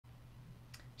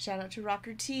Shout out to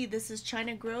Rocker T. This is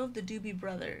China Grove, the Doobie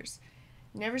Brothers.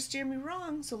 Never steer me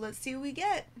wrong, so let's see what we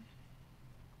get.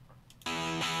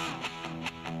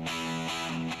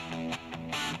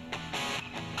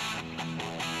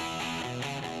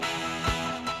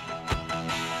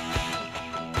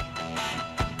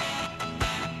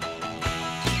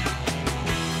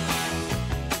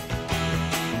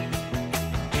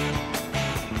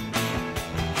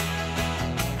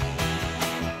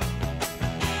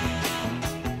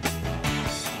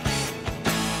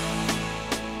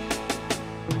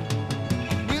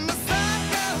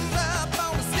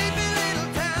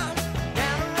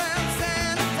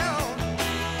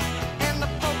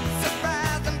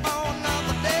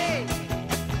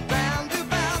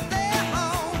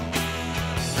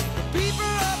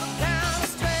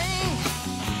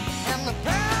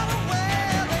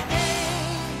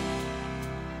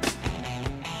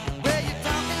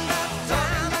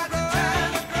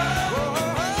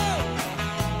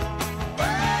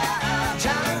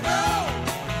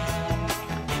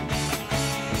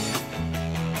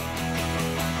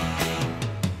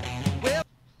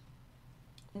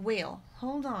 Whale,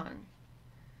 hold on.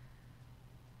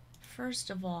 First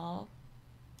of all,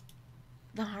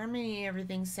 the harmony and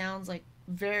everything sounds like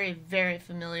very, very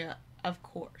familiar, of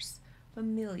course.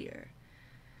 Familiar.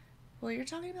 Well, you're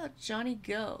talking about Johnny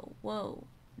Go. Whoa,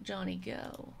 Johnny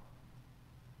Go.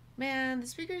 Man, the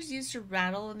speakers used to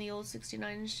rattle in the old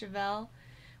 69 Chevelle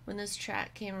when this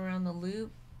track came around the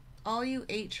loop. All you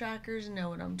 8-trackers know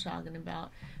what I'm talking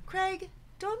about. Craig,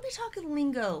 don't be talking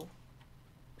lingo.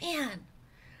 Man.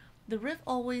 The riff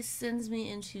always sends me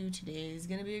into today's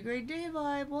gonna be a great day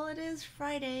vibe. Well, it is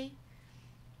Friday.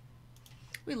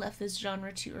 We left this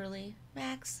genre too early.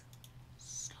 Max,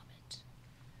 stop it.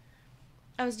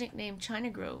 I was nicknamed China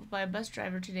Grove by a bus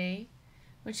driver today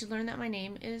when she learned that my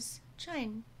name is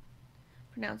Chine.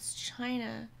 Pronounced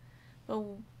China, but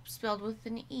spelled with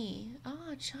an E.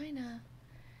 Ah, China.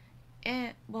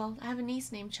 And, well, I have a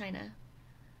niece named China.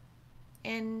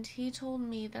 And he told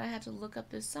me that I had to look up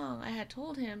this song. I had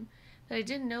told him that I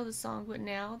didn't know the song, but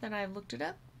now that I've looked it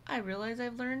up, I realize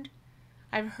I've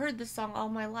heard this song all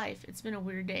my life. It's been a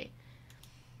weird day.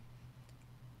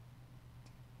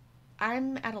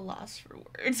 I'm at a loss for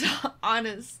words,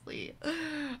 honestly.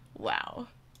 Wow.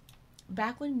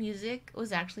 Back when music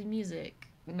was actually music,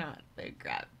 not the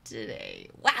crap today.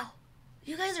 Wow,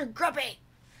 you guys are grumpy.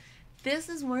 This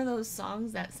is one of those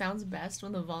songs that sounds best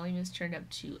when the volume is turned up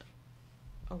to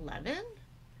 11?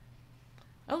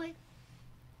 Okay.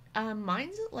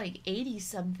 Mine's at like 80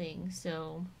 something,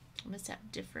 so I must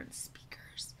have different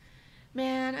speakers.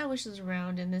 Man, I wish I was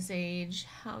around in this age.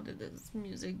 How did this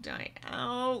music die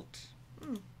out?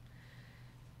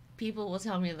 People will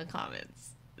tell me in the comments.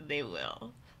 They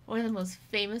will. One of the most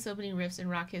famous opening riffs in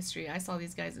rock history. I saw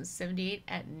these guys in '78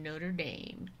 at Notre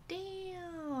Dame.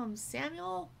 Damn,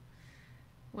 Samuel.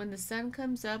 When the sun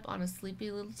comes up on a sleepy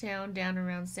little town down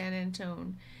around San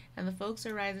Antone, and the folks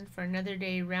are rising for another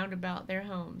day round about their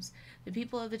homes, the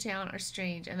people of the town are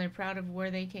strange, and they're proud of where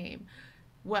they came.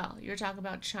 Well, you're talking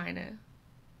about China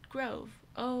Grove.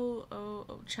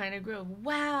 Oh, China Grove.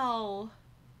 Wow.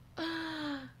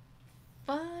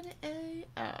 Fun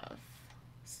AF.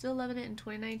 Still loving it in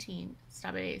 2019.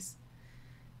 Stop it, Ace.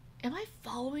 Am I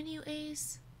following you,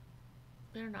 Ace?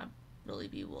 Better not really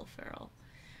be Will Ferrell.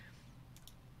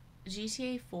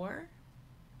 GTA 4?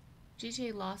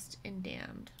 GTA Lost and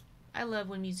Damned. I love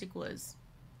when music was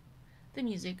the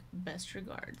music. Best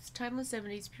regards. Timeless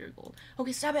 70s pure gold.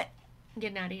 Okay, stop it. I'm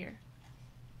getting out of here.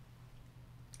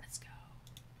 Let's go.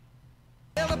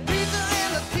 The pizza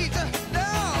and the teacher,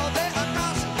 no, they are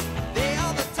caution. They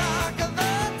are the talk of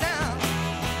the town.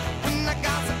 When the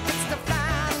gossip gets to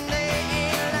flying, they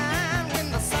ain't lying. When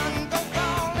the sun goes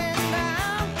falling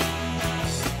down,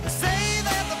 they say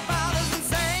that the father's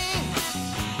insane.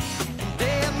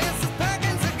 Dear Mrs.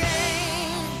 Perkins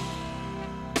again.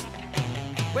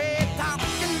 We're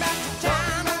talking about the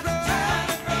China Grove.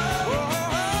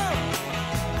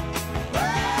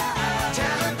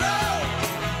 China Grove.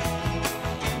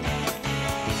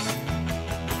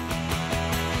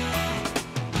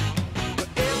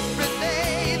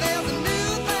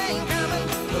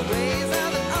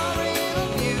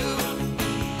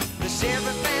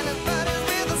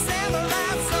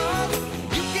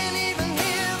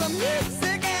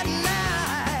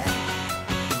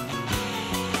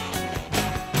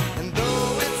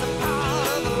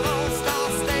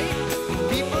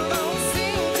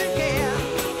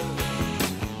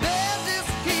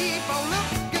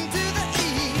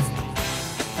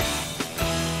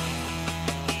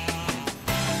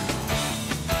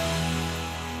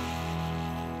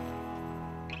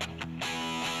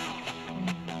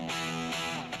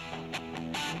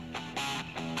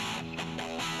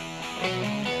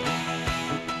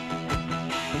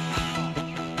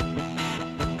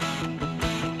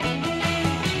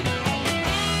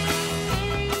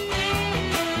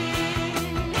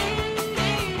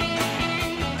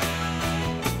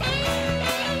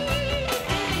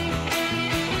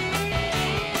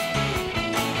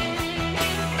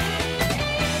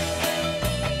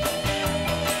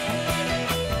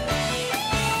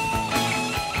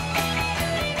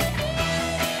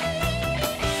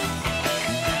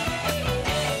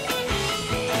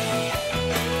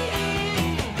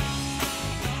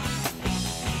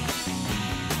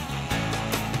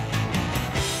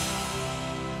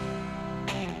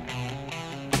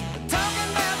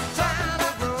 Talking about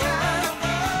the China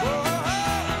roll.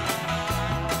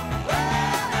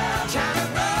 China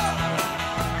roll.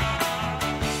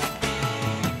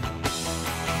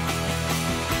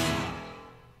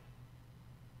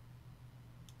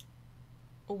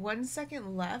 1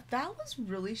 second left. That was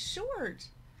really short.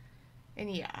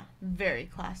 And yeah, very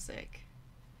classic.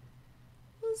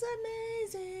 It was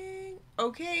amazing.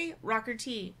 Okay, Rocker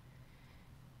T.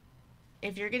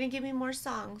 If you're gonna give me more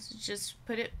songs, just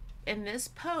put it in this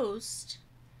post.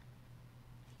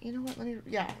 You know what?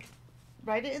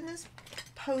 Write it in this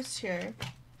post here.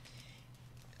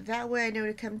 That way I know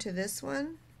to come to this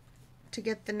one to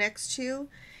get the next two,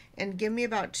 and give me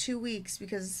about 2 weeks,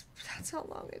 because that's how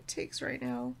long it takes right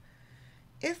now.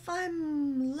 If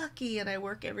I'm lucky and I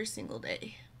work every single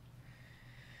day.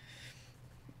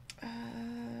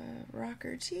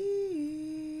 Rocker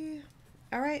T.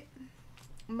 All right.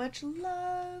 Much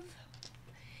love.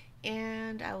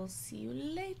 And I will see you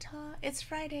later. It's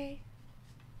Friday.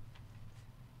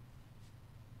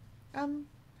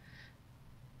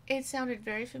 It sounded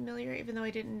very familiar, even though I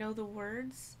didn't know the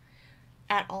words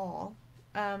at all.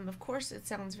 Of course it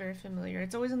sounds very familiar.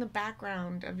 It's always in the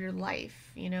background of your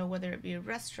life, you know, whether it be a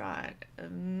restaurant,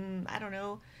 I don't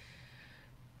know,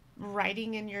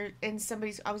 riding in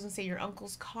somebody's, I was gonna say your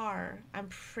uncle's car. I'm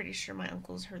pretty sure my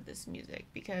uncle's heard this music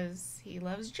because he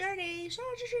loves Journey. Shout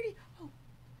out to Journey. Oh,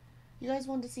 you guys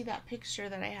wanted to see that picture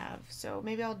that I have, so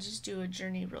maybe I'll just do a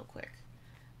Journey real quick.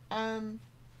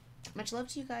 Much love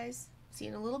to you guys. See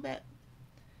you in a little bit.